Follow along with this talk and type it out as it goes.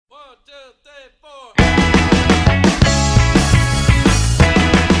two, three, four.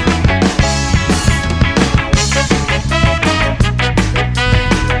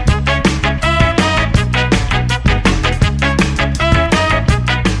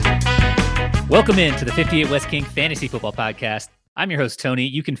 Welcome in to the 58 West King Fantasy Football Podcast. I'm your host, Tony.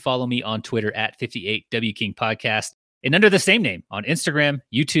 You can follow me on Twitter at 58WKing Podcast and under the same name on Instagram,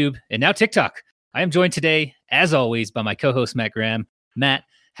 YouTube, and now TikTok. I am joined today, as always, by my co-host, Matt Graham. Matt,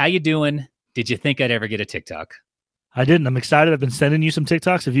 how you doing? Did you think I'd ever get a TikTok? I didn't. I'm excited. I've been sending you some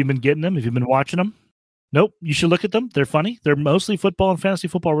TikToks. Have you been getting them? Have you been watching them? Nope. You should look at them. They're funny. They're mostly football and fantasy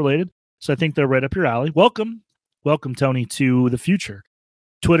football related. So I think they're right up your alley. Welcome, Tony, to the future.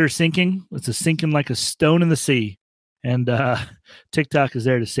 Twitter's sinking. It's sinking like a stone in the sea. And TikTok is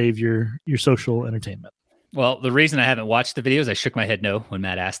there to save your social entertainment. Well, the reason I haven't watched the videos, I shook my head no when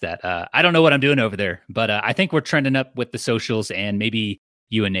Matt asked that. I don't know what I'm doing over there, but I think we're trending up with the socials, and maybe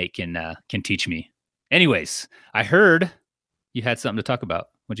you and Nate can teach me. Anyways, I heard you had something to talk about.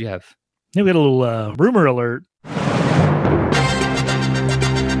 What'd you have? Yeah, we had a little rumor alert.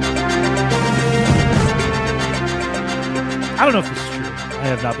 I don't know if this is true. I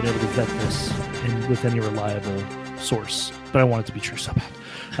have not been able to vet this with any reliable source, but I want it to be true somehow.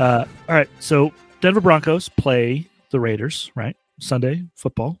 All right, so Denver Broncos play the Raiders, right? Sunday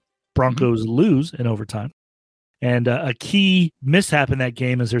football. Broncos lose in overtime. And a key mishap in that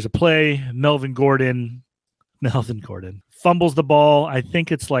game is there's a play. Melvin Gordon fumbles the ball. I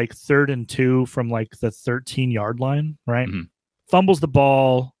think it's like 3rd and 2 from like the 13-yard line, right? Mm-hmm. Fumbles the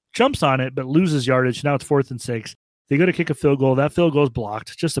ball, jumps on it, but loses yardage. Now it's 4th and 6. They go to kick a field goal. That field goal is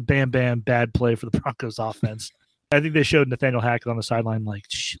blocked. Just a bad play for the Broncos offense. I think they showed Nathaniel Hackett on the sideline like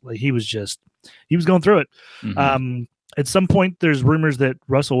he was going through it. Mm-hmm. At some point, there's rumors that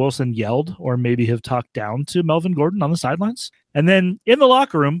Russell Wilson yelled or maybe have talked down to Melvin Gordon on the sidelines. And then in the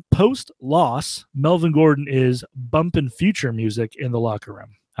locker room, post-loss, Melvin Gordon is bumping Future music in the locker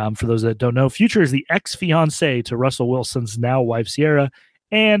room. For those that don't know, Future is the ex-fiancé to Russell Wilson's now wife, Sierra,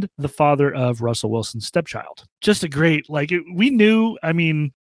 and the father of Russell Wilson's stepchild. Just a great, we knew, I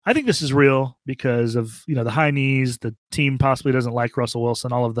think this is real because of, the high knees, the team possibly doesn't like Russell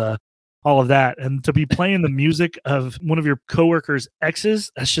Wilson, all of that. And to be playing the music of one of your coworkers' exes,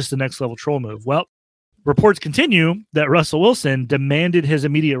 that's just the next level troll move. Well, reports continue that Russell Wilson demanded his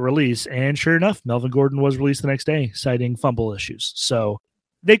immediate release. And sure enough, Melvin Gordon was released the next day, citing fumble issues. So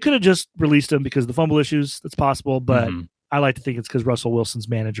they could have just released him because of the fumble issues. That's possible. But I like to think it's because Russell Wilson's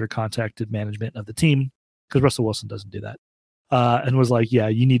manager contacted management of the team, because Russell Wilson doesn't do that. And was like, yeah,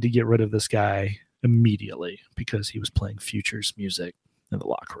 you need to get rid of this guy immediately because he was playing Future's music in the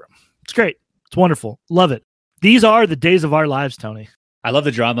locker room. It's great. It's wonderful. Love it. These are the days of our lives, Tony. I love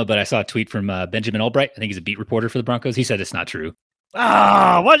the drama, but I saw a tweet from Benjamin Albright. I think he's a beat reporter for the Broncos. He said it's not true.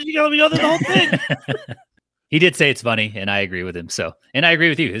 Why did you go the whole thing? He did say it's funny, and I agree with him. And I agree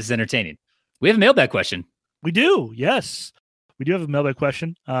with you. This is entertaining. We have a mailbag question. We do. Yes. We do have a mailbag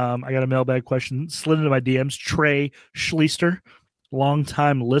question. I got a mailbag question slid into my DMs. Trey Schleister,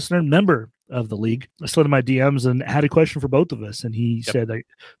 longtime listener, member of the league. I slid into my DMs and had a question for both of us. And he said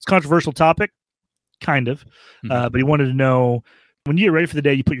it's a controversial topic, kind of. But he wanted to know, when you get ready for the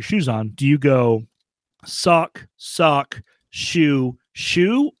day, you put your shoes on. Do you go sock, shoe,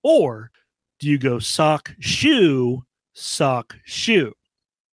 or do you go sock, shoe?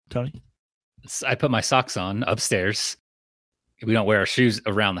 Tony? I put my socks on upstairs. We don't wear our shoes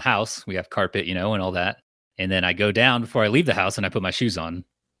around the house. We have carpet, and all that. And then I go down before I leave the house and I put my shoes on.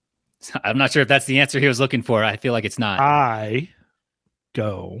 I'm not sure if that's the answer he was looking for. I feel like it's not. I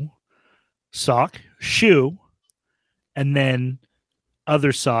go sock, shoe, and then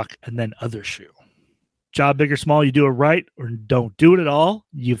other sock, and then other shoe. Job big or small, you do it right or don't do it at all.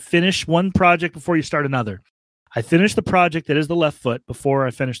 You finish one project before you start another. I finish the project that is the left foot before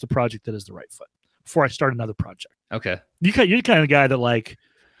I finish the project that is the right foot, before I start another project. Okay. You're the kind of guy that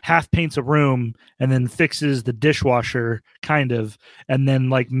half paints a room and then fixes the dishwasher kind of, and then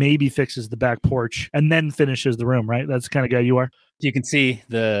maybe fixes the back porch and then finishes the room, right? That's the kind of guy you are. You can see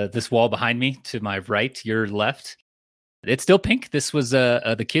this wall behind me to my right, your left. It's still pink. This was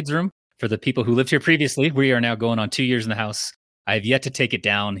the kids' room for the people who lived here previously. We are now going on 2 years in the house. I've yet to take it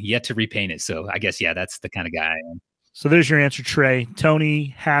down, yet to repaint it. So I guess, that's the kind of guy I am. So there's your answer, Trey.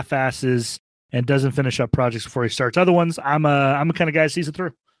 Tony half-asses and doesn't finish up projects before he starts other ones. I'm a kind of guy that sees it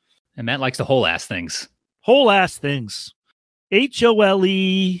through. And Matt likes to whole-ass things. Whole-ass things.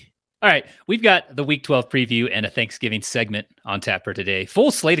 HOLE. All right, we've got the Week 12 preview and a Thanksgiving segment on tap for today.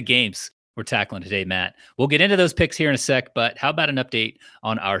 Full slate of games we're tackling today, Matt. We'll get into those picks here in a sec, but how about an update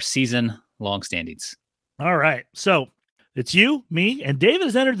on our season long standings? All right, so it's you, me, and David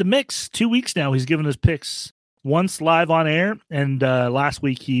has entered the mix. 2 weeks now. He's given us picks once live on air, and last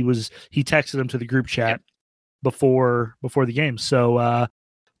week he texted him to the group chat before the game. So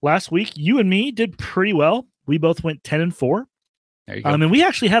last week you and me did pretty well. We both went 10-4. There you go. And we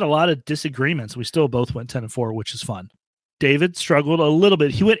actually had a lot of disagreements. We still both went 10-4, which is fun. David struggled a little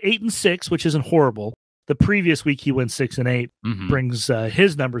bit. He went 8-6, which isn't horrible. The previous week he went 6-8, brings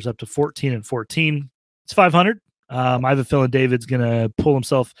his numbers up to 14-14. It's 500. I have a feeling David's gonna pull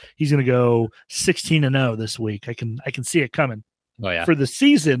himself. He's gonna go 16-0 this week. I can see it coming. Oh yeah. For the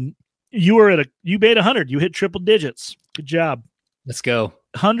season, you made 100. You hit triple digits. Good job. Let's go.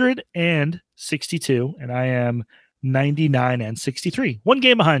 162, and I am 99-63. One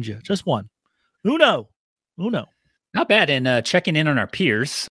game behind you, just one. Uno. Not bad. And checking in on our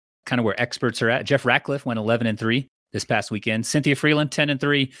peers, kind of where experts are at. Jeff Ratcliffe went 11-3 this past weekend. Cynthia Freeland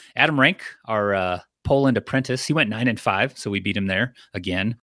 10-3. Adam Rank, our Poland apprentice, he went 9-5, so we beat him there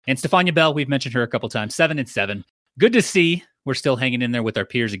again. And Stefania Bell, we've mentioned her a couple times, 7-7. Good to see. We're still hanging in there with our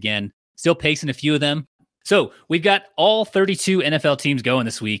peers again. Still pacing a few of them. So we've got all 32 NFL teams going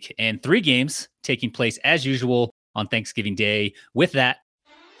this week, and 3 games taking place as usual on Thanksgiving Day. With that,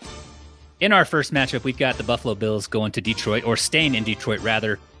 in our first matchup, we've got the Buffalo Bills going to Detroit, or staying in Detroit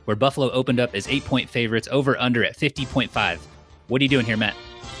rather, where Buffalo opened up as 8-point favorites, over under at 50.5. What are you doing here, Matt?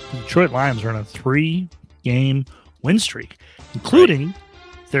 The Detroit Lions are on a 3-game win streak, including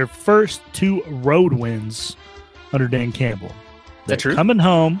their first 2 road wins under Dan Campbell. Is that true? Coming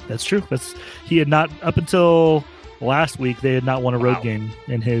home. That's true. He had not, up until last week, they had not won a road game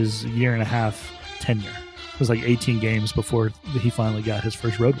in his 1.5-year tenure. It was like 18 games before he finally got his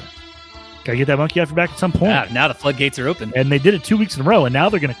first road win. Got to get that monkey off your back at some point. Now the floodgates are open. And they did it 2 weeks in a row, and now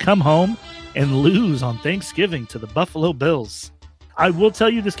they're going to come home and lose on Thanksgiving to the Buffalo Bills. I will tell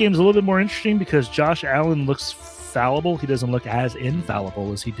you this game is a little bit more interesting because Josh Allen looks fallible. He doesn't look as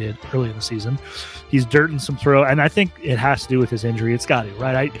infallible as he did early in the season. He's dirting some throw, and I think it has to do with his injury. It's got to,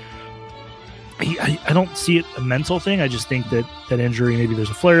 right? I don't see it a mental thing. I just think that injury, maybe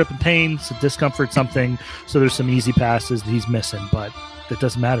there's a flare-up in pain, some discomfort, something. So there's some easy passes that he's missing, but that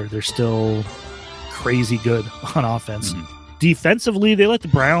doesn't matter. They're still crazy good on offense. Defensively, they let the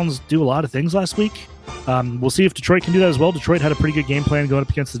Browns do a lot of things last week. We'll see if Detroit can do that as well. Detroit had a pretty good game plan going up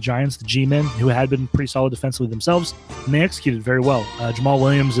against the Giants, the G-Men, who had been pretty solid defensively themselves, and they executed very well. Jamal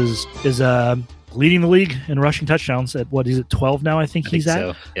Williams is leading the league in rushing touchdowns at, what is it, 12 now, I think he's at,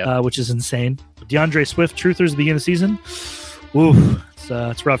 so. Yep. Which is insane. DeAndre Swift, truthers at the beginning of the season. Ooh,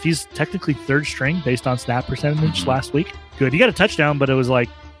 it's rough. He's technically third string based on snap percentage last week. Good. He got a touchdown, but it was like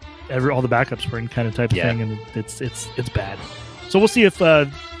all the backups were in kind of type of thing, and it's bad. So we'll see if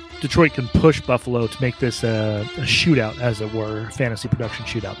Detroit can push Buffalo to make this a shootout, as it were, fantasy production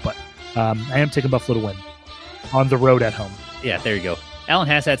shootout. But I am taking Buffalo to win on the road at home. Yeah, there you go. Allen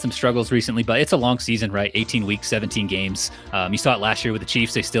has had some struggles recently, but it's a long season, right? 18 weeks, 17 games. You saw it last year with the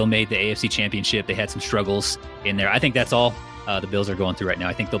Chiefs. They still made the AFC Championship. They had some struggles in there. I think that's all the Bills are going through right now.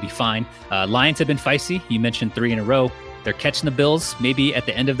 I think they'll be fine. Lions have been feisty. You mentioned 3 in a row. They're catching the Bills, maybe at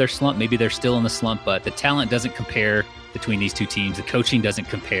the end of their slump. Maybe they're still in the slump, but the talent doesn't compare between these two teams. The coaching doesn't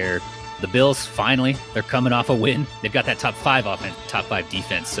compare. The Bills, finally, they're coming off a win. They've got that top 5 offense, top 5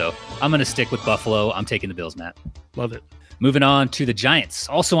 defense. So I'm going to stick with Buffalo. I'm taking the Bills, Matt. Love it. Moving on to the Giants.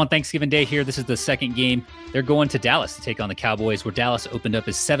 Also on Thanksgiving Day here, this is the second game. They're going to Dallas to take on the Cowboys, where Dallas opened up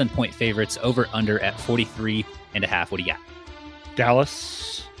as 7-point favorites, over under at 43.5. What do you got?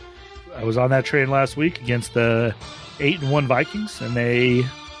 Dallas. I was on that train last week against the 8-1 Vikings, and they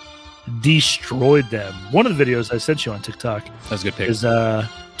destroyed them. One of the videos I sent you on TikTok, that was a good pick. Is 2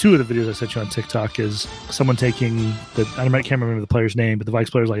 of the videos I sent you on TikTok is someone taking I can't remember the player's name, but the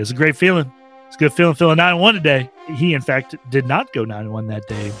Vikes player's like, it's a great feeling. It's a good feeling 9-1 today. He, in fact, did not go 9-1 that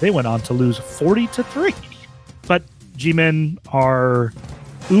day. They went on to lose 40-3. But G-Men are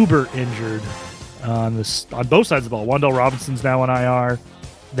uber injured on both sides of the ball. Wan'Dale Robinson's now on IR.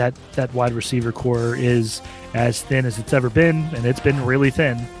 That wide receiver core is as thin as it's ever been, and it's been really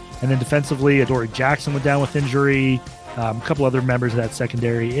thin. And then defensively, Adoree Jackson went down with injury. A couple other members of that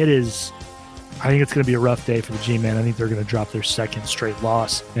secondary. I think it's going to be a rough day for the G-Men. I think they're going to drop their second straight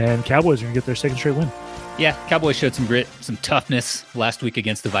loss, and Cowboys are going to get their second straight win. Yeah, Cowboys showed some grit, some toughness last week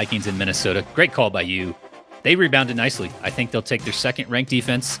against the Vikings in Minnesota. Great call by you. They rebounded nicely. I think they'll take their second-ranked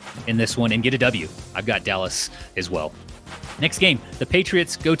defense in this one and get a W. I've got Dallas as well. Next game, the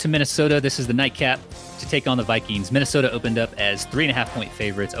Patriots go to Minnesota. This is the nightcap to take on the Vikings. Minnesota opened up as 3.5-point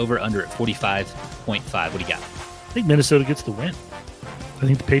favorites, over under at 45.5. What do you got? I think Minnesota gets the win. I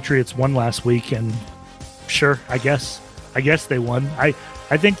think the Patriots won last week, and sure, I guess they won. I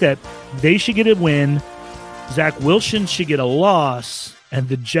think that they should get a win Zach Wilson should get a loss, and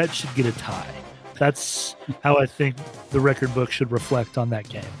the Jets should get a tie. That's how I think the record book should reflect on that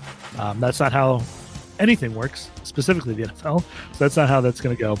game. That's not how anything works, specifically the NFL. So that's not how that's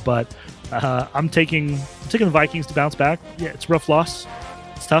going to go. But I'm taking the Vikings to bounce back. Yeah, it's a rough loss.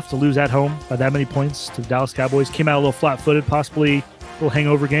 It's tough to lose at home by that many points to the Dallas Cowboys. Came out a little flat-footed, possibly a little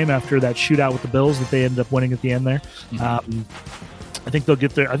hangover game after that shootout with the Bills that they ended up winning at the end there. I think they'll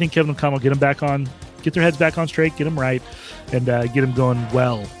get there. I think Kevin O'Connell will get them back on, get their heads back on straight, get them right, and get them going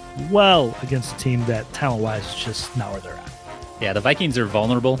well against a team that talent-wise is just not where they're at. Yeah, the Vikings are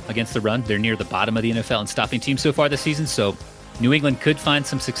vulnerable against the run. They're near the bottom of the NFL in stopping teams so far this season, so New England could find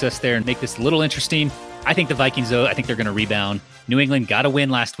some success there and make this a little interesting. I think the Vikings, though, I think they're going to rebound. New England got a win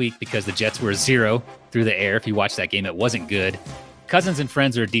last week because the Jets were 0 through the air. If you watched that game, it wasn't good. Cousins and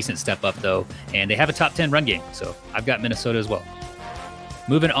friends are a decent step up, though, and they have a top 10 run game, so I've got Minnesota as well.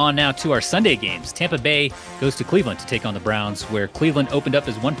 Moving on now to our Sunday games. Tampa Bay goes to Cleveland to take on the Browns, where Cleveland opened up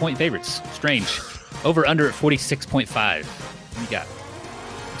as 1-point favorites. Strange. Over under at 46.5. What you got?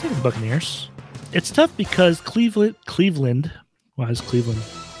 I'm taking the Buccaneers. It's tough because Cleveland. Why is Cleveland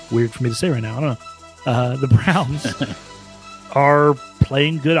weird for me to say right now? I don't know. The Browns are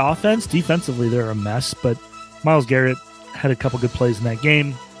playing good offense. Defensively, they're a mess, but Myles Garrett had a couple good plays in that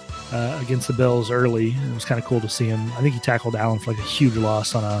game against the Bills early. It was kind of cool to see him. I think he tackled Allen for like a huge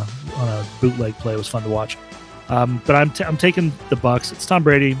loss on a bootleg play. It was fun to watch. But I'm taking the Bucs. It's Tom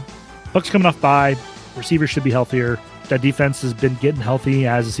Brady. Bucs coming off bye. Receivers should be healthier. That defense has been getting healthy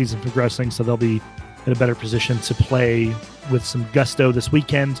as the season's progressing, so they'll be in a better position to play with some gusto this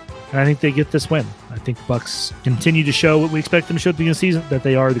weekend. And I think they get this win. I think the Bucs continue to show what we expect them to show at the beginning of the season, that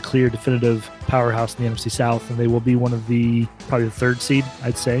they are the clear, definitive powerhouse in the NFC South, and they will be one of probably the third seed,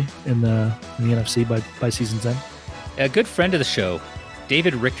 I'd say, in the NFC by season's end. A good friend of the show,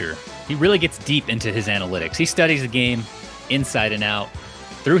 David Richter, he really gets deep into his analytics. He studies the game inside and out.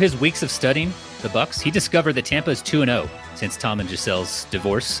 Through his weeks of studying the Bucs, he discovered that Tampa is 2-0 since Tom and Giselle's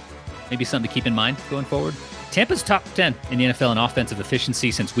divorce. Maybe something to keep in mind going forward. Tampa's top 10 in the NFL in offensive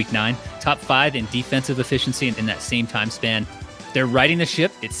efficiency since week 9, top 5 in defensive efficiency in that same time span. They're riding the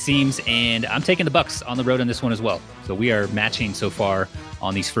ship, it seems, and I'm taking the Bucs on the road on this one as well. So we are matching so far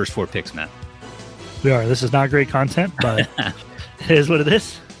on these first 4 picks, Matt. We are. This is not great content, but it is what it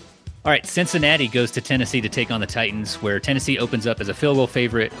is. All right, Cincinnati goes to Tennessee to take on the Titans, where Tennessee opens up as a field goal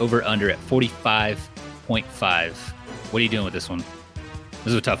favorite, over under at 45.5. What are you doing with this one? This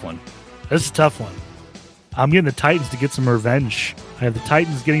is a tough one. This is a tough one. I'm getting the Titans to get some revenge. I have the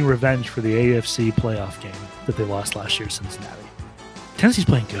Titans getting revenge for the AFC playoff game that they lost last year to Cincinnati. Tennessee's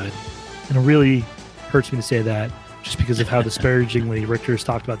playing good, and it really hurts me to say that just because of how disparagingly Richter has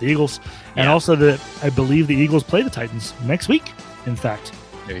talked about the Eagles, and also that I believe the Eagles play the Titans next week, in fact.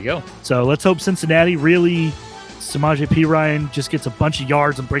 There you go. So let's hope Cincinnati really, Samaje Perine just gets a bunch of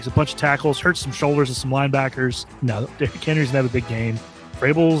yards and breaks a bunch of tackles, hurts some shoulders of some linebackers. No, Derrick Henry's going to have a big game.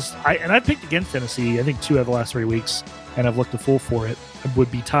 Vrabel's, I picked against Tennessee, I think 2 out of the last 3 weeks, and I've looked a fool for it. I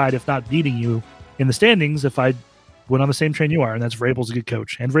would be tied, if not beating you, in the standings if I went on the same train you are, and that's Vrabel's a good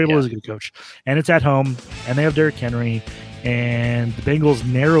coach, and Vrabel is a good coach. And it's at home, and they have Derrick Henry, and the Bengals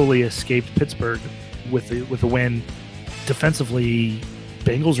narrowly escaped Pittsburgh with a win. Defensively,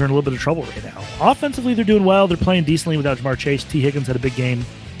 Bengals are in a little bit of trouble right now. Offensively, they're doing well. They're playing decently without Jamar Chase. T. Higgins had a big game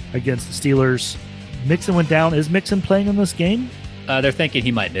against the Steelers. Mixon went down. Is Mixon playing in this game? They're thinking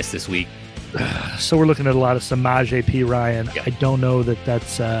he might miss this week. So we're looking at a lot of Samaje Perine. Yep. I don't know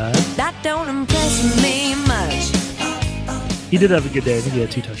that's... That don't impress me much. He did have a good day. I think he had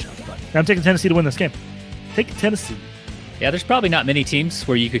 2 touchdowns. But I'm taking Tennessee to win this game. Taking Tennessee. Yeah, there's probably not many teams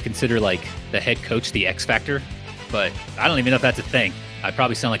where you could consider like the head coach the X factor, but I don't even know if that's a thing. I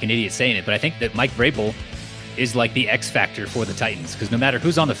probably sound like an idiot saying it, but I think that Mike Vrabel is like the X factor for the Titans, because no matter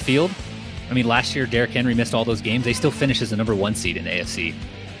who's on the field, I mean, last year Derrick Henry missed all those games. They still finish as the number 1 seed in the AFC.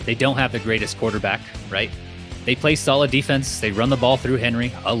 They don't have the greatest quarterback, right? They play solid defense. They run the ball through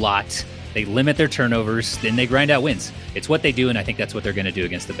Henry a lot. They limit their turnovers. Then they grind out wins. It's what they do, and I think that's what they're going to do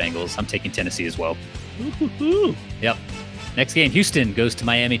against the Bengals. I'm taking Tennessee as well. Ooh. Yep. Next game, Houston goes to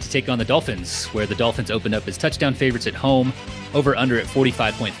Miami to take on the Dolphins, where the Dolphins opened up as touchdown favorites at home, over under at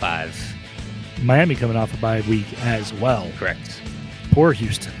 45.5. Miami coming off a bye week as well. Correct. Poor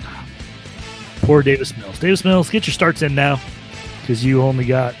Houston. Poor Davis Mills. Davis Mills, get your starts in now, because you only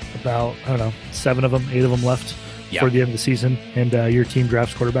got about, 7 of them, 8 of them left for the end of the season, and your team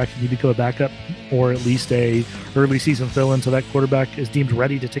drafts quarterback. You need to become a backup, or at least a early season fill until that quarterback is deemed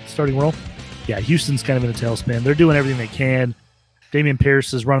ready to take the starting role. Yeah, Houston's kind of in a tailspin. They're doing everything they can. Damian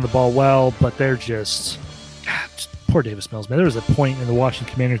Pierce is running the ball well, but they're just poor Davis Mills, man. There was a point in the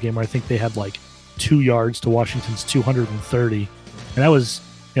Washington Commanders game where I think they had like 2 yards to Washington's 230. And that was,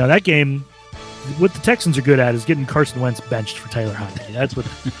 that game, what the Texans are good at is getting Carson Wentz benched for Taylor Heineke. That's what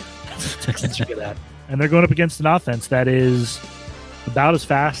the Texans are good at. And they're going up against an offense that is about as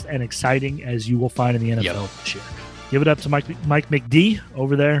fast and exciting as you will find in the NFL this year. Give it up to Mike McD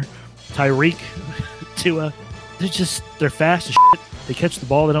over there. Tyreek, Tua. They're fast as shit. They catch the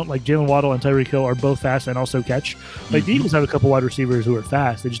ball. They don't like Jalen Waddle and Tyreek Hill are both fast and also catch. Like the Eagles have a couple wide receivers who are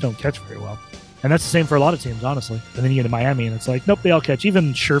fast. They just don't catch very well. And that's the same for a lot of teams, honestly. And then you get to Miami and it's like, nope, they all catch.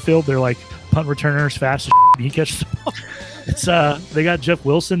 Even Sherfield, they're like punt returners, fast as shit. He catches the ball. They got Jeff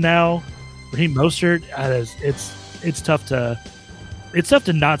Wilson now. Raheem Mostert. It's tough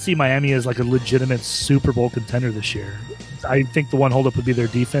to not see Miami as like a legitimate Super Bowl contender this year. I think the one holdup would be their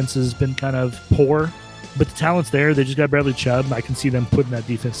defense has been kind of poor, but the talent's there. They just got Bradley Chubb. I can see them putting that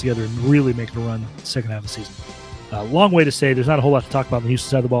defense together and really making a run the second half of the season. Long way to say there's not a whole lot to talk about on the Houston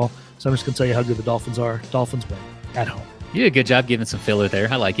side of the ball, so I'm just going to tell you how good the Dolphins are. Dolphins win at home. You did a good job giving some filler there.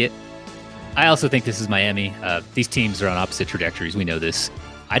 I like it. I also think this is Miami. These teams are on opposite trajectories. We know this.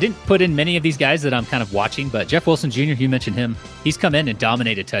 I didn't put in many of these guys that I'm kind of watching, but Jeff Wilson Jr., you mentioned him. He's come in and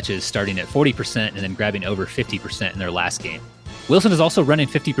dominated touches, starting at 40% and then grabbing over 50% in their last game. Wilson is also running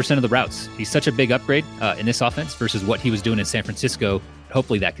 50% of the routes. He's such a big upgrade in this offense versus what he was doing in San Francisco.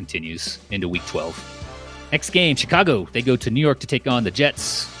 Hopefully that continues into Week 12. Next game, Chicago. They go to New York to take on the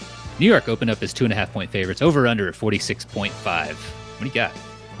Jets. New York opened up as 2.5-point favorites, over under at 46.5. What do you got?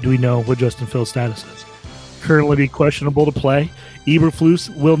 Do we know what Justin Fields' status is? Currently be questionable to play.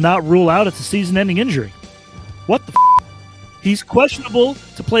 Eberflus will not rule out it's a season-ending injury. What the He's questionable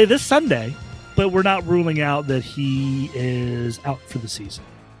to play this Sunday, but we're not ruling out that he is out for the season.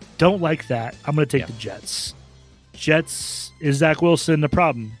 Don't like that. I'm going to take the Jets. Jets, is Zach Wilson the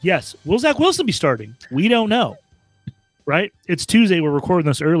problem? Yes. Will Zach Wilson be starting? We don't know. Right? It's Tuesday. We're recording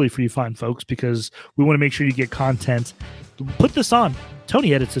this early for you fine folks because we want to make sure you get content. Put this on.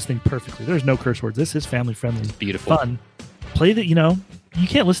 Tony edits this thing perfectly. There's no curse words. This is family-friendly. It's beautiful. Fun. Play that, you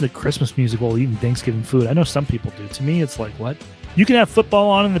can't listen to Christmas music while eating Thanksgiving food. I know some people do. To me, it's like, what? You can have football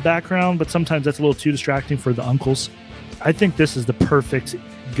on in the background, but sometimes that's a little too distracting for the uncles. I think this is the perfect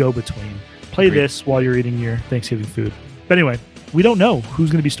go-between. Play this while you're eating your Thanksgiving food. But anyway, we don't know who's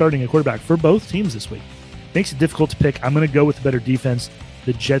going to be starting a quarterback for both teams this week. Makes it difficult to pick. I'm going to go with the better defense.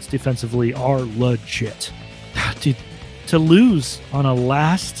 The Jets defensively are legit. Dude, to lose on a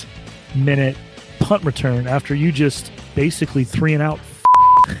last-minute punt return after you just basically 3-and-out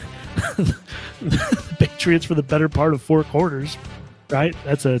the Patriots for the better part of 4 quarters, right?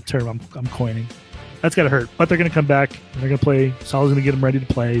 That's a term I'm coining. That's got to hurt. But they're going to come back, and they're going to play. Saleh's going to get them ready to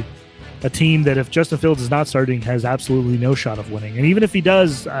play. A team that if Justin Fields is not starting has absolutely no shot of winning. And even if he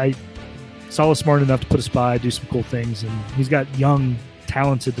does, Saleh's smart enough to put a spy, do some cool things, and he's got young,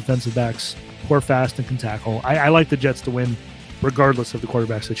 talented defensive backs who are fast and can tackle. I like the Jets to win regardless of the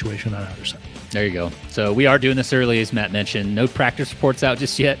quarterback situation on either side. There you go. So we are doing this early, as Matt mentioned. No practice reports out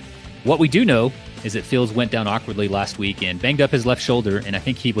just yet. What we do know is that Fields went down awkwardly last week and banged up his left shoulder, and I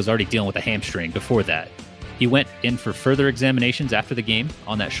think he was already dealing with a hamstring before that. He went in for further examinations after the game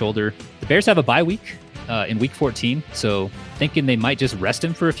on that shoulder. The Bears have a bye week in Week 14, so thinking they might just rest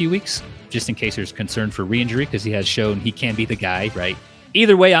him for a few weeks, just in case there's concern for re-injury, because he has shown he can be the guy, right?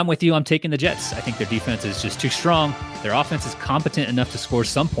 Either way, I'm with you. I'm taking the Jets. I think their defense is just too strong. Their offense is competent enough to score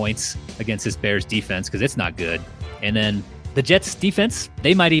some points against this Bears defense because it's not good. And then the Jets defense,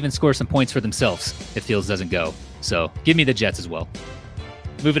 they might even score some points for themselves if Fields doesn't go. So give me the Jets as well.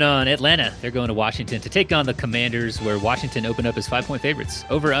 Moving on, Atlanta. They're going to Washington to take on the Commanders, where Washington opened up as 5-point favorites.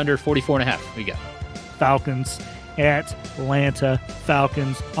 Over under 44.5. What do you got? Falcons at Atlanta.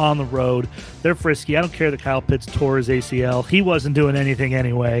 Falcons on the road. They're frisky. I don't care that Kyle Pitts tore his ACL. He wasn't doing anything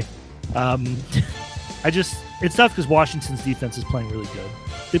anyway. It's tough because Washington's defense is playing really good.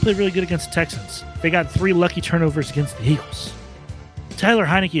 They played really good against the Texans. They got 3 lucky turnovers against the Eagles. Tyler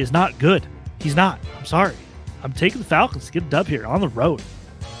Heineke is not good. He's not. I'm sorry. I'm taking the Falcons to get a dub here on the road.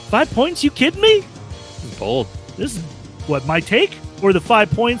 5 points? You kidding me? This is bold. This is what, my take? Or the 5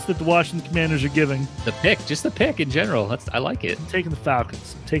 points that the Washington Commanders are giving? The pick, just the pick in general. I like it. I'm taking the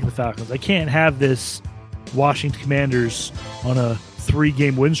Falcons. I can't have this Washington Commanders on a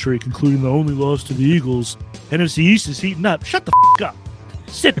 3-game win streak, including the only loss to the Eagles. NFC East is heating up. Shut the f*** up.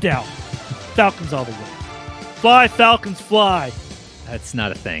 Sit down. Falcons all the way. Fly, Falcons, fly. That's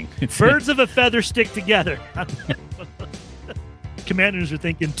not a thing. Birds of a feather stick together. Commanders are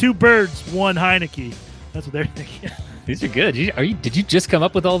thinking 2 birds, 1 Heineke. That's what they're thinking. These are good. Did you just come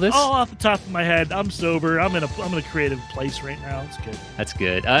up with all this? All off the top of my head. I'm sober. I'm in a creative place right now. It's good. That's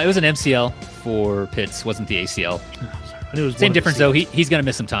good. It was an MCL for Pitts. Wasn't the ACL. Oh, I knew it was Same difference though. He's going to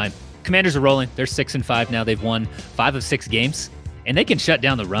miss some time. Commanders are rolling. They're 6-5 now. They've won 5 of 6 games, and they can shut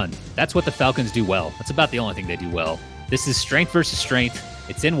down the run. That's what the Falcons do well. That's about the only thing they do well. This is strength versus strength.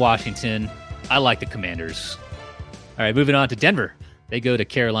 It's in Washington. I like the Commanders. All right, moving on to Denver. They go to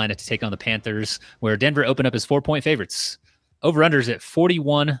Carolina to take on the Panthers, where Denver opened up as 4-point favorites. Over-unders at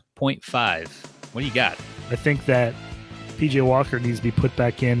 41.5. What do you got? I think that PJ Walker needs to be put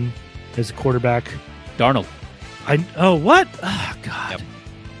back in as a quarterback. Darnold. What? Oh, God. Yep.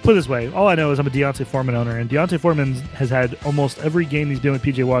 Put it this way, all I know is I'm a Deontay Foreman owner, and Deontay Foreman has had almost every game he's been with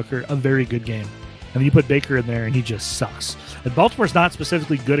PJ Walker a very good game. And then you put Baker in there, and he just sucks. And Baltimore's not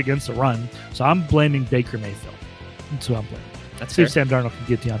specifically good against the run, so I'm blaming Baker Mayfield. That's who I'm blaming. That's See if fair. Sam Darnold can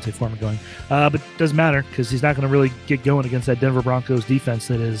get Deontay Foreman going. But it doesn't matter because he's not going to really get going against that Denver Broncos defense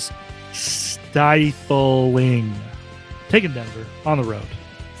that is stifling. Taking Denver on the road.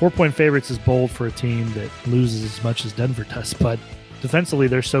 4-point favorites is bold for a team that loses as much as Denver does, but defensively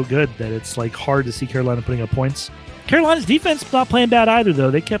they're so good that it's like hard to see Carolina putting up points. Carolina's defense not playing bad either, though.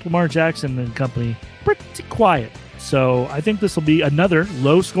 They kept Lamar Jackson and company pretty quiet. So I think this will be another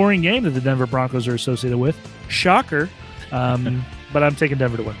low-scoring game that the Denver Broncos are associated with. Shocker. But I'm taking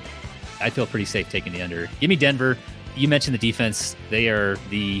Denver to win. I feel pretty safe taking the under. Give me Denver. You mentioned the defense. They are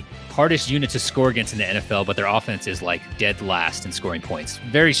the hardest unit to score against in the NFL, but their offense is like dead last in scoring points.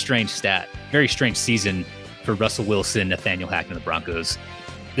 Very strange stat. Very strange season for Russell Wilson, Nathaniel Hackett, and the Broncos.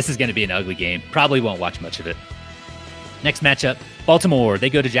 This is going to be an ugly game. Probably won't watch much of it. Next matchup, Baltimore. They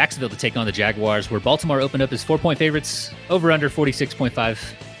go to Jacksonville to take on the Jaguars, where Baltimore opened up as 4-point favorites. Over under 46.5. What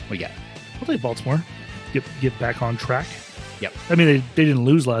do you got? I'll take Baltimore. Get back on track. Yep. I mean, they didn't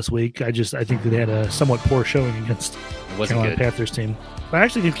lose last week. I think that they had a somewhat poor showing against It wasn't Carolina good. Panthers team. But I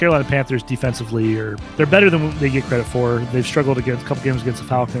actually think Carolina Panthers defensively they're better than they get credit for. They've struggled against a couple games against the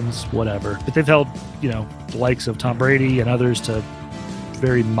Falcons, whatever. But they've held, the likes of Tom Brady and others to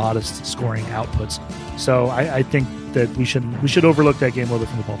very modest scoring outputs. So I think that we should overlook that game a little bit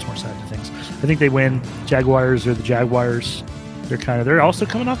from the Baltimore side of things. I think they win. Jaguars are the Jaguars. They're also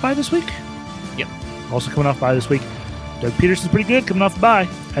coming off bye this week. Yep. Also coming off bye this week. Doug Peterson's pretty good coming off the bye.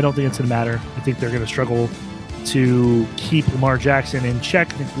 I don't think it's going to matter. I think they're going to struggle to keep Lamar Jackson in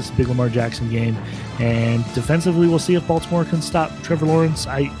check. I think this is a big Lamar Jackson game. And defensively, we'll see if Baltimore can stop Trevor Lawrence.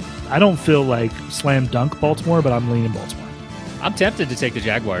 I don't feel like slam dunk Baltimore, but I'm leaning Baltimore. I'm tempted to take the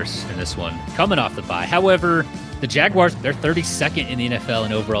Jaguars in this one, coming off the bye. However, the Jaguars, they're 32nd in the NFL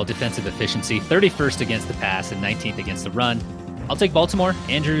in overall defensive efficiency, 31st against the pass, and 19th against the run. I'll take Baltimore.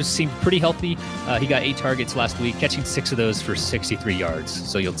 Andrews seemed pretty healthy. He got 8 targets last week, catching 6 of those for 63 yards.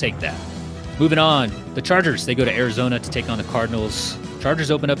 So you'll take that. Moving on, the Chargers, they go to Arizona to take on the Cardinals. Chargers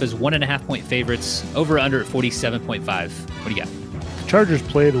open up as 1.5-point favorites, over under at 47.5. What do you got? The Chargers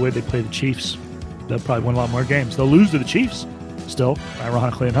play the way they play the Chiefs. They'll probably win a lot more games. They'll lose to the Chiefs still,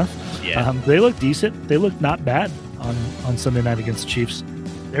 ironically enough. Yeah. They look decent. They look not bad on Sunday night against the Chiefs.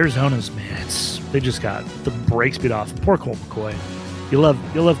 Arizona's, man, they just got the brakes beat off. Poor Colt McCoy. You love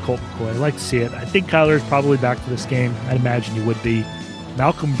Colt McCoy. I like to see it. I think Kyler's probably back for this game. I'd imagine he would be.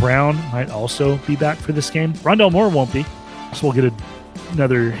 Malcolm Brown might also be back for this game. Rondell Moore won't be. So we'll get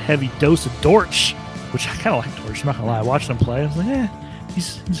another heavy dose of Dortch, which I kind of like Dortch. I'm not going to lie. I watched him play. I was like,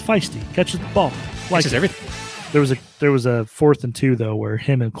 he's feisty. Catches the ball. Catches everything. There was a 4th and 2 though where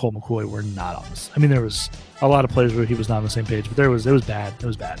him and Colt McCoy were not on this. I mean, there was a lot of plays where he was not on the same page, but it was bad. It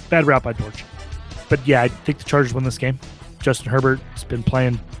was bad. Bad route by Dortch. But yeah, I think the Chargers win this game. Justin Herbert has been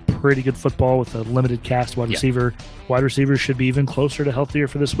playing pretty good football with a limited cast wide receiver. Wide receivers should be even closer to healthier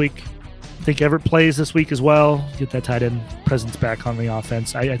for this week. I think Everett plays this week as well. Get that tight end presence back on the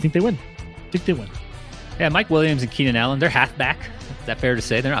offense. I think they win. Yeah, Mike Williams and Keenan Allen, they're half back. Is that fair to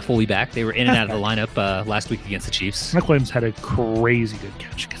say? They're not fully back. They were in and out of the lineup last week against the Chiefs. Mike Williams had a crazy good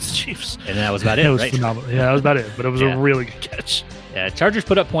catch against the Chiefs. And that was about it, It was right? phenomenal. Yeah, that was about it. But it was a really good catch. Yeah, Chargers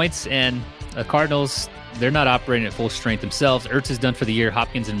put up points, and the Cardinals, they're not operating at full strength themselves. Ertz is done for the year.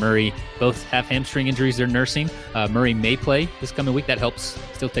 Hopkins and Murray both have hamstring injuries they're nursing. Murray may play this coming week. That helps.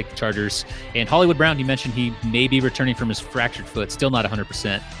 Still take the Chargers. And Hollywood Brown, you mentioned he may be returning from his fractured foot. Still not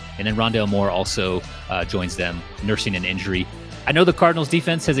 100%. And then Rondell Moore also joins them, nursing an injury. I know the Cardinals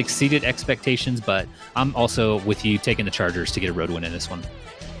defense has exceeded expectations, but I'm also with you taking the Chargers to get a road win in this one.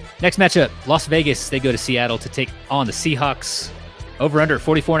 Next matchup, Las Vegas. They go to Seattle to take on the Seahawks. Over under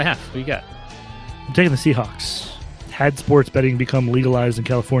 44.5. What do you got? I'm taking the Seahawks. Had sports betting become legalized in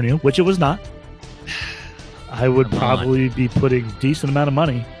California, which it was not, I would probably be putting a decent amount of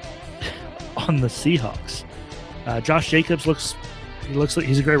money on the Seahawks. Josh Jacobs looks like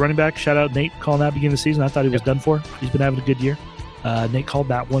he's a great running back. Shout out Nate calling that beginning of the season. I thought he was done for. He's been having a good year. Nate called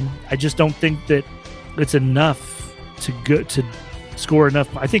that one. I just don't think that it's enough to score enough.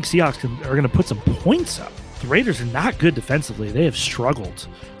 I think Seahawks are going to put some points up. The Raiders are not good defensively. They have struggled.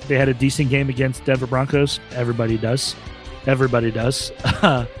 They had a decent game against Denver Broncos. Everybody does.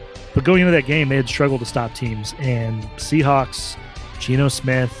 But going into that game, they had struggled to stop teams. And Seahawks, Geno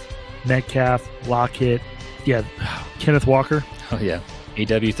Smith, Metcalf, Lockett, Kenneth Walker. Oh, yeah.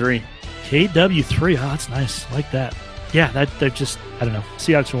 AW3. KW3. Oh, that's nice. I like that. Yeah, they're just, I don't know.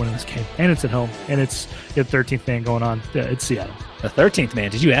 Seahawks are winning this game. And it's at home. And it's the 13th man going on. Yeah, it's Seattle. The 13th man.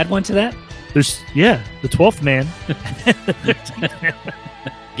 Did you add one to that? The 12th man. The 13th man.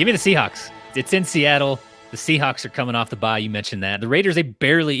 Give me the Seahawks. It's in Seattle. The Seahawks are coming off the bye. You mentioned that. The Raiders, they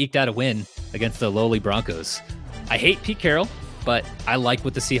barely eked out a win against the lowly Broncos. I hate Pete Carroll, but I like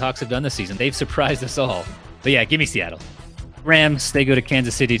what the Seahawks have done this season. They've surprised us all. But yeah, give me Seattle. Rams, they go to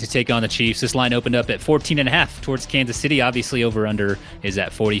Kansas City to take on the Chiefs. This line opened up at 14.5 towards Kansas City. Obviously, over-under is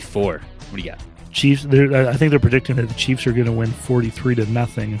at 44. What do you got? Chiefs, I think they're predicting that the Chiefs are going to win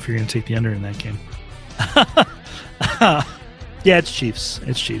 43-0 if you're going to take the under in that game. Yeah, it's Chiefs.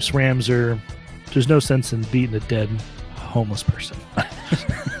 It's Chiefs. Rams there's no sense in beating a dead homeless person.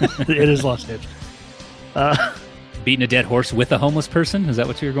 It is Los Angeles. Beating a dead horse with a homeless person? Is that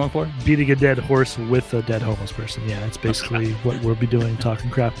what you were going for? Beating a dead horse with a dead homeless person. Yeah, that's basically what we'll be doing, talking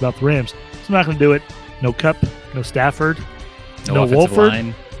crap about the Rams. So I'm not going to do it. No Cup, no Stafford, no Wolford,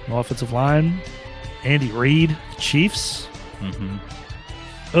 line. No offensive line. Andy Reid, the Chiefs. Mm-hmm.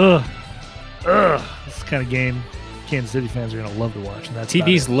 This is the kind of game Kansas City fans are going to love to watch. And that's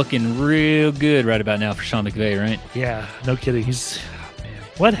TV's looking real good right about now for Sean McVay, right? Yeah, no kidding. Man,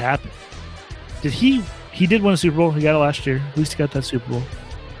 what happened? Did he did win a Super Bowl. He got it last year. At least he got that Super Bowl.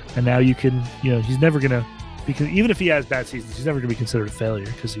 And now he's never going to, because even if he has bad seasons, he's never going to be considered a failure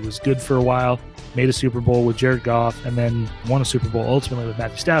because he was good for a while, made a Super Bowl with Jared Goff, and then won a Super Bowl ultimately with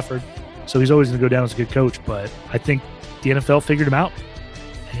Matthew Stafford. So he's always going to go down as a good coach. But I think the NFL figured him out.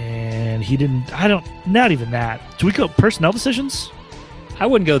 And he didn't, not even that. Do we go personnel decisions? I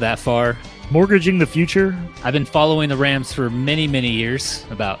wouldn't go that far. Mortgaging the future? I've been following the Rams for many, many years,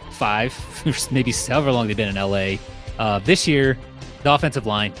 about 5, maybe however long they've been in LA. This year, the offensive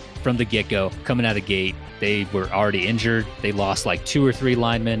line from the get-go, coming out of the gate, they were already injured. They lost like 2 or 3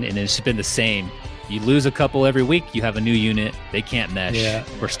 linemen, and it's been the same. You lose a couple every week, you have a new unit. They can't mesh. Yeah.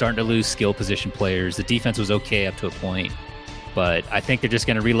 We're starting to lose skill position players. The defense was okay up to a point, but I think they're just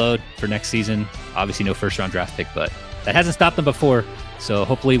going to reload for next season. Obviously, no first-round draft pick, but that hasn't stopped them before. So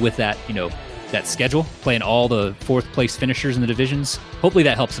hopefully with that, that schedule, playing all the 4th-place finishers in the divisions, hopefully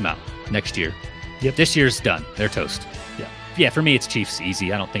that helps them out next year. Yep. This year's done. They're toast. Yeah. Yeah, for me, it's Chiefs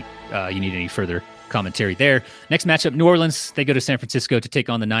easy. I don't think you need any further commentary there. Next matchup, New Orleans. They go to San Francisco to take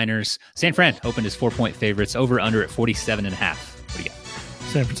on the Niners. San Fran opened as 4-point favorites, over-under at 47.5. What do you got?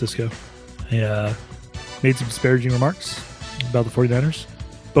 San Francisco. I made some disparaging remarks about the 49ers,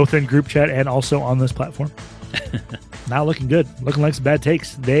 both in group chat and also on this platform. Not looking good. Looking like some bad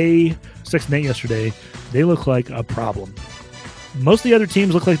takes. They 6-8 yesterday. They look like a problem. Most of the other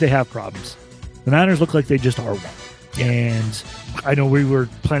teams look like they have problems. The Niners look like they just are one. Yeah. And I know we were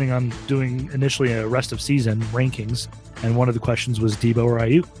planning on doing initially a rest of season rankings, and one of the questions was Debo or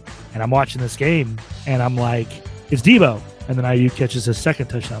Ayuk. And I'm watching this game, and I'm like, it's Debo. And then Ayuk catches his second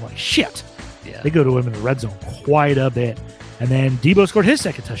touchdown. I'm like, shit. Yeah. They go to him in the red zone quite a bit. And then Debo scored his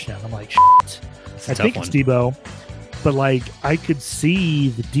second touchdown. I'm like, shit. I think it's Debo. But, I could see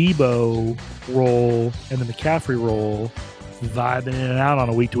the Debo role and the McCaffrey role vibing in and out on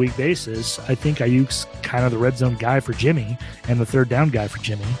a week-to-week basis. I think Ayuk's kind of the red zone guy for Jimmy and the third down guy for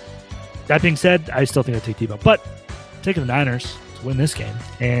Jimmy. That being said, I still think I'd take Debo. But I'm taking the Niners to win this game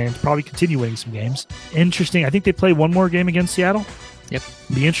and probably continue winning some games. Interesting. I think they play one more game against Seattle. Yep.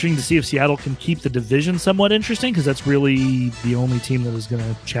 Be interesting to see if Seattle can keep the division somewhat interesting, because that's really the only team that is going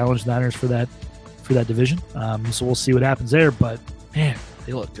to challenge the Niners for that division. So we'll see what happens there. But, man,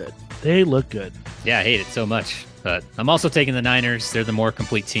 they look good. They look good. Yeah, I hate it so much. But I'm also taking the Niners. They're the more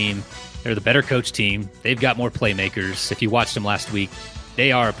complete team. They're the better coach team. They've got more playmakers. If you watched them last week,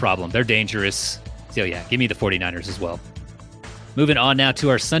 they are a problem. They're dangerous. So, yeah, give me the 49ers as well. Moving on now to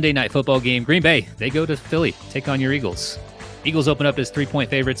our Sunday night football game. Green Bay, they go to Philly, take on your Eagles. Eagles open up as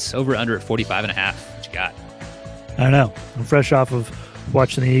 3-point favorites, over under at 45.5. What you got? I don't know. I'm fresh off of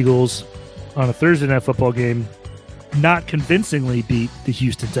watching the Eagles on a Thursday night football game not convincingly beat the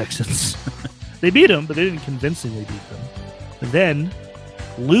Houston Texans. They beat them, but they didn't convincingly beat them. And then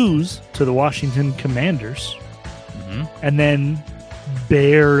lose to the Washington Commanders. Mm-hmm. And then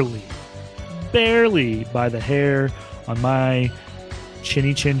barely by the hair on my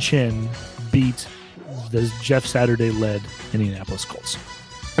chinny chin beat the Jeff Saturday-led Indianapolis Colts.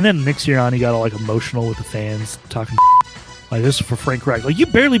 And then Nick Sirianni got all emotional with the fans, talking Like, this is for Frank Reich. Like, you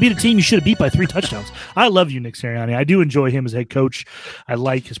barely beat a team you should have beat by 3 touchdowns. I love you, Nick Sirianni. I do enjoy him as head coach. I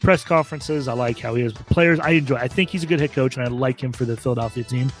like his press conferences. I like how he is with players. I think he's a good head coach, and I like him for the Philadelphia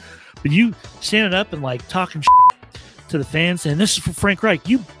team. But you standing up and, like, talking to the fans, and this is for Frank Reich.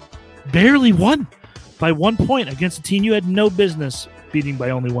 You barely won by 1 point against a team you had no business beating by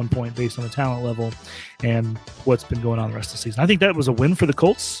only 1 point based on the talent level and what's been going on the rest of the season. I think that was a win for the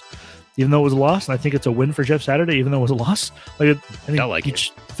Colts, even though it was a loss. And I think it's a win for Jeff Saturday, even though it was a loss. I think it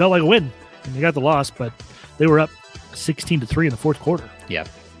felt like a win, and they got the loss, but they were up 16-3 in the fourth quarter. Yeah.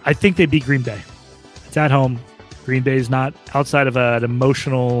 I think they beat Green Bay. It's at home. Green Bay is not, outside of an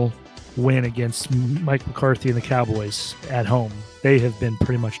emotional win against Mike McCarthy and the Cowboys at home, they have been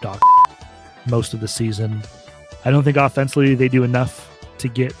pretty much dog most of the season. I don't think offensively they do enough to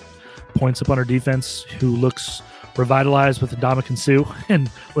get points up on our defense, who looks revitalized with Ndamukong Suh and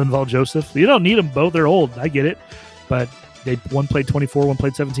Linval Joseph. You don't need them both. They're old. I get it. But one played 24, one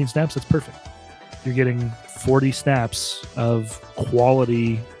played 17 snaps. That's perfect. You're getting 40 snaps of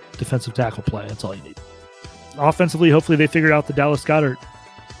quality defensive tackle play. That's all you need. Offensively, hopefully they figured out the Dallas Goedert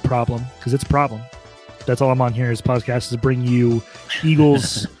problem, because it's a problem. That's all I'm on here as podcast, is to bring you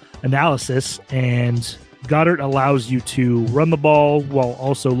Eagles analysis, and Goddard allows you to run the ball while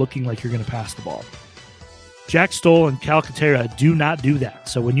also looking like you're going to pass the ball. Jack Stoll and Calcaterra do not do that.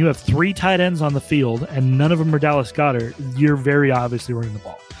 So when you have 3 tight ends on the field and none of them are Dallas Goedert, you're very obviously running the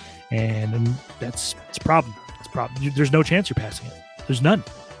ball. And it's a problem. It's a problem. There's no chance you're passing it. There's none.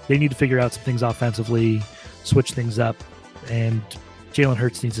 They need to figure out some things offensively, switch things up, and Jalen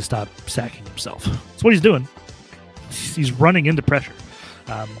Hurts needs to stop sacking himself. That's what he's doing. He's running into pressure.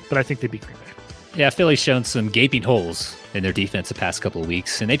 But I think they beat Green Bay. Yeah, Philly's shown some gaping holes in their defense the past couple of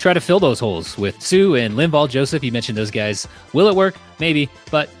weeks, and they try to fill those holes with Sue and Linval Joseph. You mentioned those guys. Will it work? Maybe,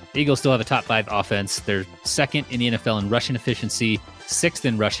 but the Eagles still have a top 5 offense. They're second in the NFL in rushing efficiency, 6th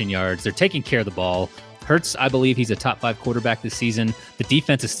in rushing yards. They're taking care of the ball. Hurts, I believe he's a top 5 quarterback this season. The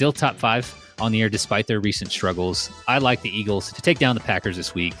defense is still top 5 on the year despite their recent struggles. I like the Eagles to take down the Packers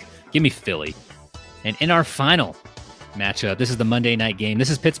this week. Give me Philly. And in our final matchup, this is the Monday night game. This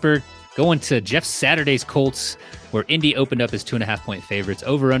is Pittsburgh going to Jeff Saturday's Colts, where Indy opened up as 2.5-point favorites.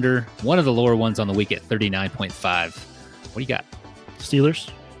 Over under, one of the lower ones on the week at 39.5. What do you got? Steelers.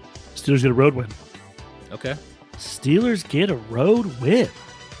 Steelers get a road win. Okay. Steelers get a road win.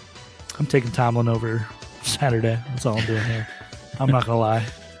 I'm taking Tomlin over Saturday. That's all I'm doing here. I'm not going to lie.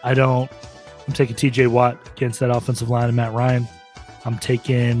 I'm taking TJ Watt against that offensive line and Matt Ryan. I'm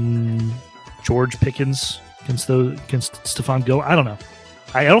taking George Pickens against Stephon Gilmore. I don't know.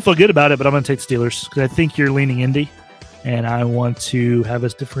 I don't feel good about it, but I'm going to take the Steelers because I think you're leaning Indy, and I want to have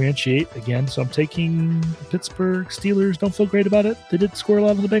us differentiate again. So I'm taking Pittsburgh Steelers. Don't feel great about it. They did score a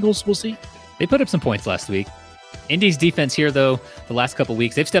lot of the Bengals. We'll see. They put up some points last week. Indy's defense here, though, the last couple of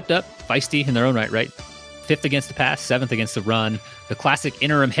weeks, they've stepped up, feisty in their own right? 5th against the pass, 7th against the run. The classic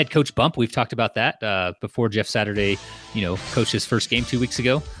interim head coach bump. We've talked about that before Jeff Saturday, coached his first game 2 weeks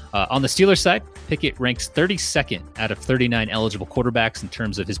ago. On the Steelers side, Pickett ranks 32nd out of 39 eligible quarterbacks in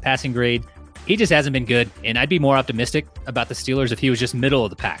terms of his passing grade. He just hasn't been good, and I'd be more optimistic about the Steelers if he was just middle of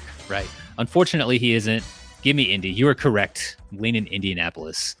the pack, right? Unfortunately, he isn't. Give me Indy. You are correct. I'm leaning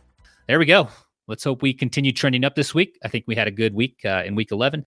Indianapolis. There we go. Let's hope we continue trending up this week. I think we had a good week in week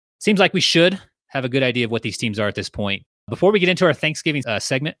 11. Seems like we should have a good idea of what these teams are at this point. Before we get into our Thanksgiving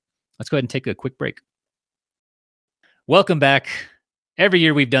segment, let's go ahead and take a quick break. Welcome back. Every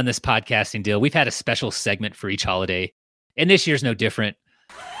year we've done this podcasting deal. We've had a special segment for each holiday, and this year's no different.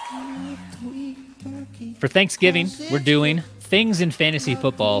 For Thanksgiving, we're doing things in fantasy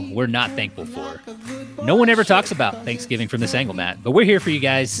football we're not thankful for. No one ever talks about Thanksgiving from this angle, Matt, but we're here for you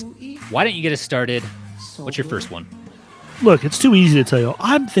guys. Why don't you get us started? What's your first one? Look, it's too easy to tell you.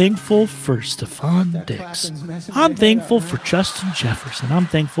 I'm thankful for Stephon Diggs. I'm thankful for Justin Jefferson. I'm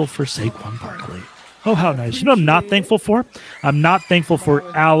thankful for Saquon Barkley. Oh, how nice. You know what I'm not thankful for? I'm not thankful for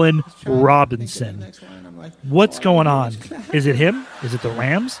Allen Robinson. What's going on? Is it him? Is it the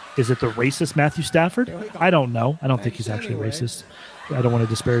Rams? Is it the racist Matthew Stafford? I don't know. I don't think he's actually racist. I don't want to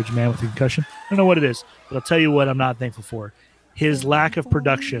disparage a man with a concussion. I don't know what it is, but I'll tell you what I'm not thankful for. His lack of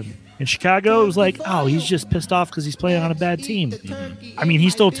production. In Chicago, it was like, oh, he's just pissed off because he's playing on a bad team. I mean,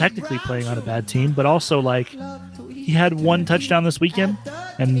 he's still technically playing on a bad team, but also, like, he had 1 touchdown this weekend,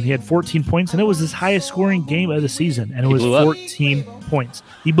 and he had 14 points, and it was his highest scoring game of the season, and it was 14 points.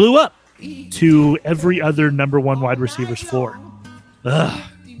 He blew up to every other number 1 wide receiver's floor. Ugh,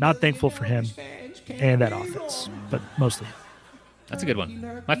 not thankful for him and that offense, but mostly. That's a good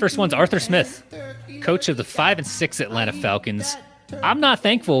one. My first one's Arthur Smith, coach of the 5-6 Atlanta Falcons. I'm not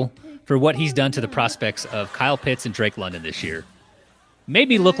thankful for what he's done to the prospects of Kyle Pitts and Drake London this year. Made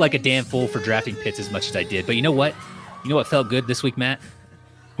me look like a damn fool for drafting Pitts as much as I did. But you know what? You know what felt good this week, Matt?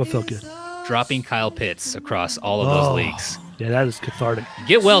 What felt good? Dropping Kyle Pitts across all of those leagues. Yeah, that is cathartic.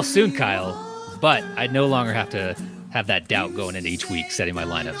 Get well soon, Kyle. But I no longer have to have that doubt going into each week setting my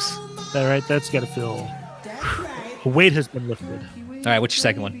lineups. All right, that's got to feel. A weight has been lifted. All right, what's your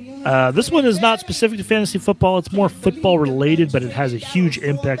second one? This one is not specific to fantasy football. It's more football related, but it has a huge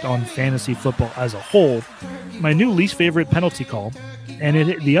impact on fantasy football as a whole. My new least favorite penalty call, and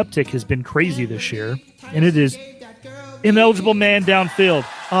the uptick has been crazy this year, and it is ineligible man downfield,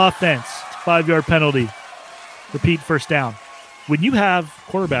 offense, 5-yard penalty, repeat first down. When you have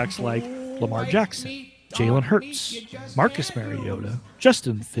quarterbacks like Lamar Jackson, Jalen Hurts, Marcus Mariota,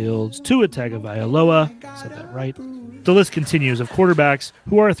 Justin Fields, Tua Tagovailoa, said that right. The list continues of quarterbacks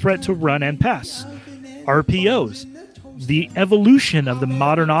who are a threat to run and pass. RPOs, the evolution of the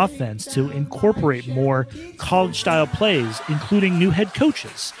modern offense to incorporate more college-style plays, including new head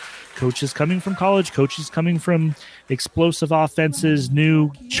coaches. Coaches coming from college, coaches coming from explosive offenses,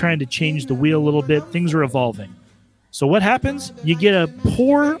 new, trying to change the wheel a little bit. Things are evolving. So what happens? You get a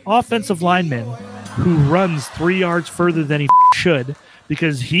poor offensive lineman who runs 3 yards further than he should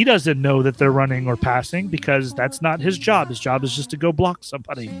because he doesn't know that they're running or passing because that's not his job. His job is just to go block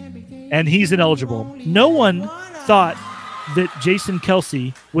somebody. And he's ineligible. No one thought that Jason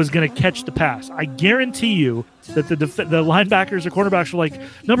Kelsey was going to catch the pass. I guarantee you that the linebackers or cornerbacks were like,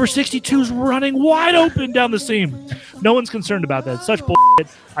 number 62 is running wide open down the seam. No one's concerned about that. It's such bullshit.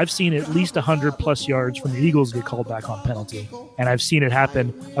 I've seen at least 100-plus yards from the Eagles get called back on penalty, and I've seen it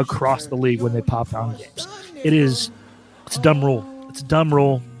happen across the league when they pop on games. It's a dumb rule. It's a dumb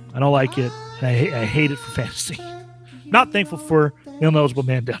rule. I don't like it, and I hate it for fantasy. Not thankful for the ineligible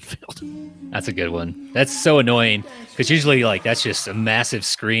man downfield. That's a good one. That's so annoying because usually that's just a massive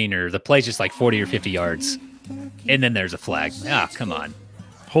screen or the play's just like 40 or 50 yards. And then there's a flag. Ah, come on.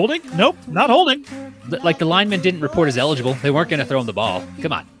 Holding? Nope, not holding. Like the lineman didn't report as eligible. They weren't going to throw him the ball.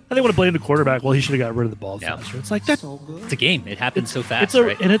 Come on. And they want to blame the quarterback. Well, he should have got rid of the ball faster. It's like that. It's a game. It happens so fast,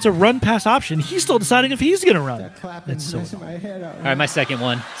 right? And it's a run-pass option. He's still deciding if he's going to run. That's so annoying. All right, my second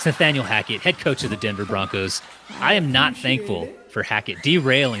one. It's Nathaniel Hackett, head coach of the Denver Broncos. I am not thankful for Hackett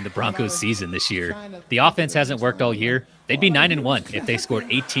derailing the Broncos season this year. The offense hasn't worked all year. They'd be 9-1 if they scored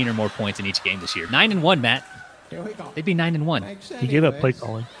 18 or more points in each game this year. 9-1, Matt. They'd be 9-1. He gave up play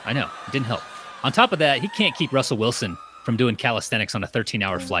calling. I know. It didn't help. On top of that, he can't keep Russell Wilson from doing calisthenics on a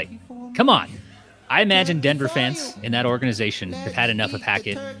 13-hour flight. Come on. I imagine Denver fans in that organization have had enough of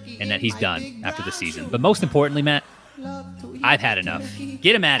Hackett and that he's done after the season. But most importantly, Matt, I've had enough.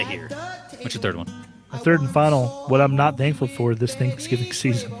 Get him out of here. What's your third one? My third and final, what I'm not thankful for this Thanksgiving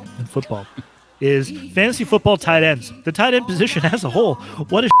season in football is fantasy football tight ends. The tight end position as a whole.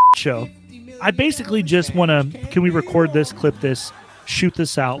 What a show. I basically just want to, can we record this, clip this, shoot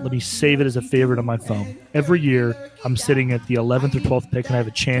this out, let me save it as a favorite on my phone. Every year, I'm sitting at the 11th or 12th pick and I have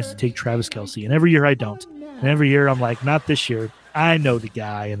a chance to take Travis Kelce. And every year I don't. And every year I'm like, not this year. I know the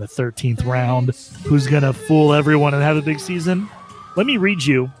guy in the 13th round who's going to fool everyone and have a big season. Let me read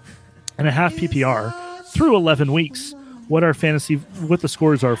you in a half PPR through 11 weeks what the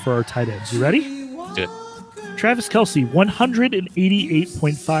scores are for our tight ends. You ready? Do it. Travis Kelce,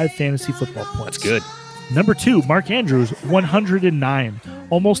 188.5 fantasy football points. That's good. Number 2, Mark Andrews, 109.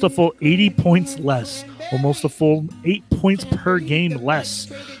 Almost a full 80 points less. Almost a full 8 points per game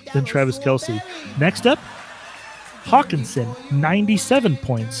less than Travis Kelce. Next up, Hawkinson, 97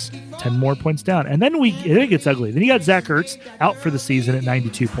 points. 10 more points down. And then it gets ugly. Then you got Zach Ertz out for the season at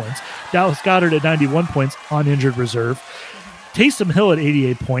 92 points. Dallas Goedert at 91 points on injured reserve. Taysom Hill at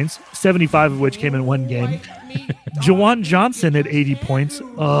 88 points, 75 of which came in one game. Juwan Johnson at 80 points.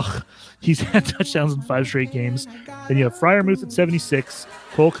 Ugh. He's had touchdowns in 5 straight games. Then you have Freiermuth at 76,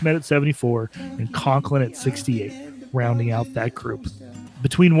 Cole Kmet at 74, and Conklin at 68, rounding out that group.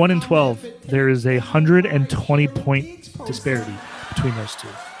 Between 1 and 12, there is a 120-point disparity between those two.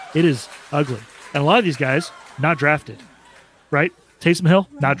 It is ugly. And a lot of these guys, not drafted, right? Taysom Hill,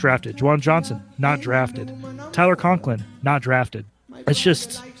 not drafted. Juwan Johnson, not drafted. Tyler Conklin, not drafted. It's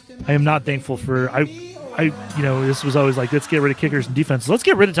just, I am not thankful for, this was always like, let's get rid of kickers and defenses. Let's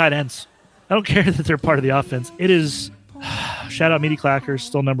get rid of tight ends. I don't care that they're part of the offense. It is, shout out Meaty Clackers,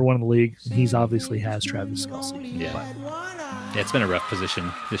 still number 1 in the league. And he's obviously has Travis Kelce. Yeah, it's been a rough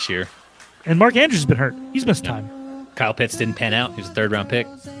position this year. And Mark Andrews has been hurt. He's missed time. Kyle Pitts didn't pan out. He was a 3rd-round pick.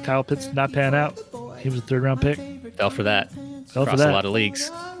 Kyle Pitts did not pan out. He was a 3rd-round pick. Fell for that. Fell Across for that. a lot of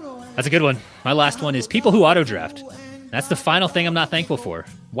leagues. That's a good one. My last one is people who auto-draft. That's the final thing I'm not thankful for.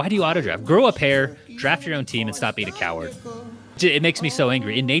 Why do you auto-draft? Grow a pair, draft your own team, and stop being a coward. It makes me so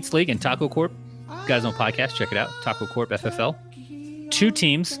angry. In Nate's League and Taco Corp, got his own podcast. Check it out. Taco Corp FFL. 2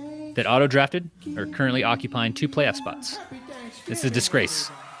 teams that auto-drafted are currently occupying 2 playoff spots. It's a disgrace.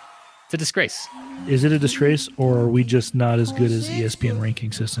 It's a disgrace. Is it a disgrace, or are we just not as good as ESPN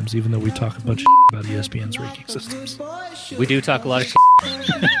ranking systems, even though we talk a bunch of about ESPN's ranking systems? We do talk a lot of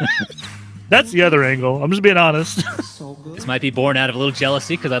That's the other angle. I'm just being honest. This might be born out of a little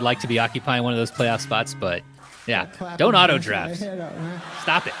jealousy because I'd like to be occupying one of those playoff spots, but yeah, don't auto-draft.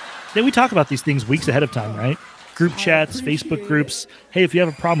 Stop it. Then we talk about these things weeks ahead of time, right? Group chats, Facebook groups. Hey, if you have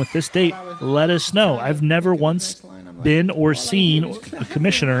a problem with this date, let us know. I've never once been or seen a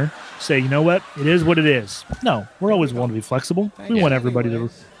commissioner say, you know what, it is what it is. No, we're always willing to be flexible. We want everybody to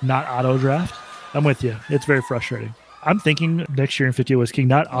not auto-draft. I'm with you. It's very frustrating. I'm thinking next year in 50 West King,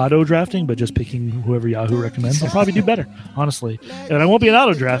 not auto-drafting, but just picking whoever Yahoo recommends. I'll probably do better, honestly. And I won't be an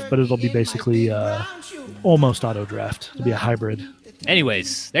auto-draft, but it'll be basically almost auto-draft. It'll be a hybrid.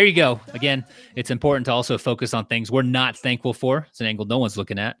 Anyways, there you go. Again, it's important to also focus on things we're not thankful for. It's an angle no one's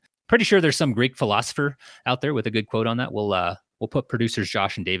looking at. Pretty sure there's some Greek philosopher out there with a good quote on that. We'll put producers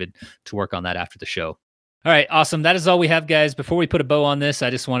Josh and David to work on that after the show. All right, awesome. That is all we have, guys. Before we put a bow on this,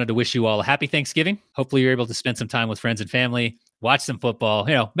 I just wanted to wish you all a happy Thanksgiving. Hopefully you're able to spend some time with friends and family, watch some football,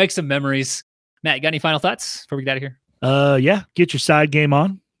 make some memories. Matt, you got any final thoughts before we get out of here? Yeah, get your side game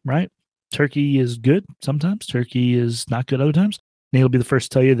on, right? Turkey is good sometimes. Turkey is not good other times. Nate will be the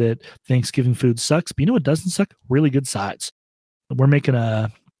first to tell you that Thanksgiving food sucks, but you know what doesn't suck? Really good sides. We're making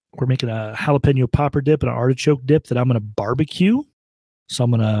a jalapeno popper dip and an artichoke dip that I'm going to barbecue. So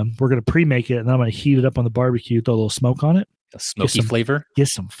we're going to pre-make it, and then I'm going to heat it up on the barbecue, throw a little smoke on it. A smoky flavor? Get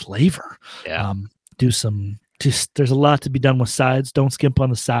some flavor. Yeah. There's a lot to be done with sides. Don't skimp on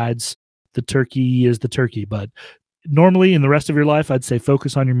the sides. The turkey is the turkey, but normally in the rest of your life, I'd say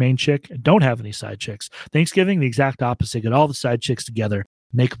focus on your main chick. Don't have any side chicks. Thanksgiving, the exact opposite. Get all the side chicks together.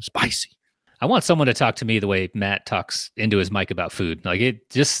 Make them spicy. I want someone to talk to me the way Matt talks into his mic about food.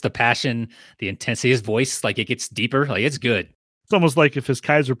 Just the passion, the intensity, his voice, it gets deeper. It's good. It's almost like if his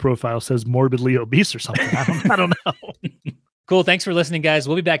Kaiser profile says morbidly obese or something. I don't know. Cool. Thanks for listening, guys.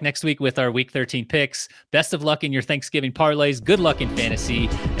 We'll be back next week with our Week 13 picks. Best of luck in your Thanksgiving parlays. Good luck in fantasy,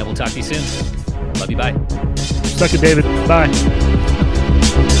 and we'll talk to you soon. Love you. Bye. Suck it, David. Bye.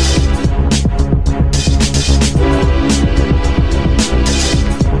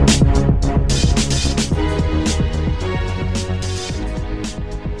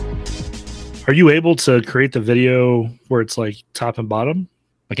 Are you able to create the video where it's like top and bottom?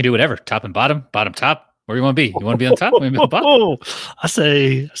 I can do whatever. Top and bottom, bottom, top. Where do you want to be? You want to be on top? You want to be on the bottom? I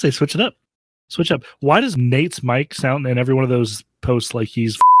say switch it up. Switch up. Why does Nate's mic sound in every one of those posts like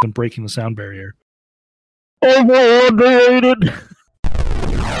he's breaking the sound barrier? Overrated.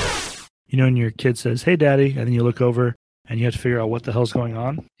 When your kid says, "Hey, Daddy," and then you look over and you have to figure out what the hell's going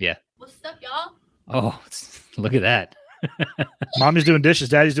on. Yeah. What's up, y'all? Oh, look at that. Mommy's doing dishes,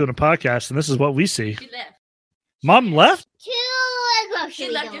 Daddy's doing a podcast, and this is what we see. She left. Mom left? She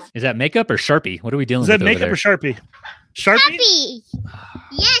left. Is that makeup or Sharpie? What are we dealing Is with? that makeup or Sharpie? Sharpie?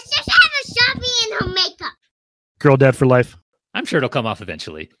 Yes, just have a Sharpie in her makeup. Girl dad for life. I'm sure it'll come off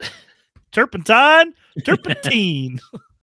eventually. Turpentine.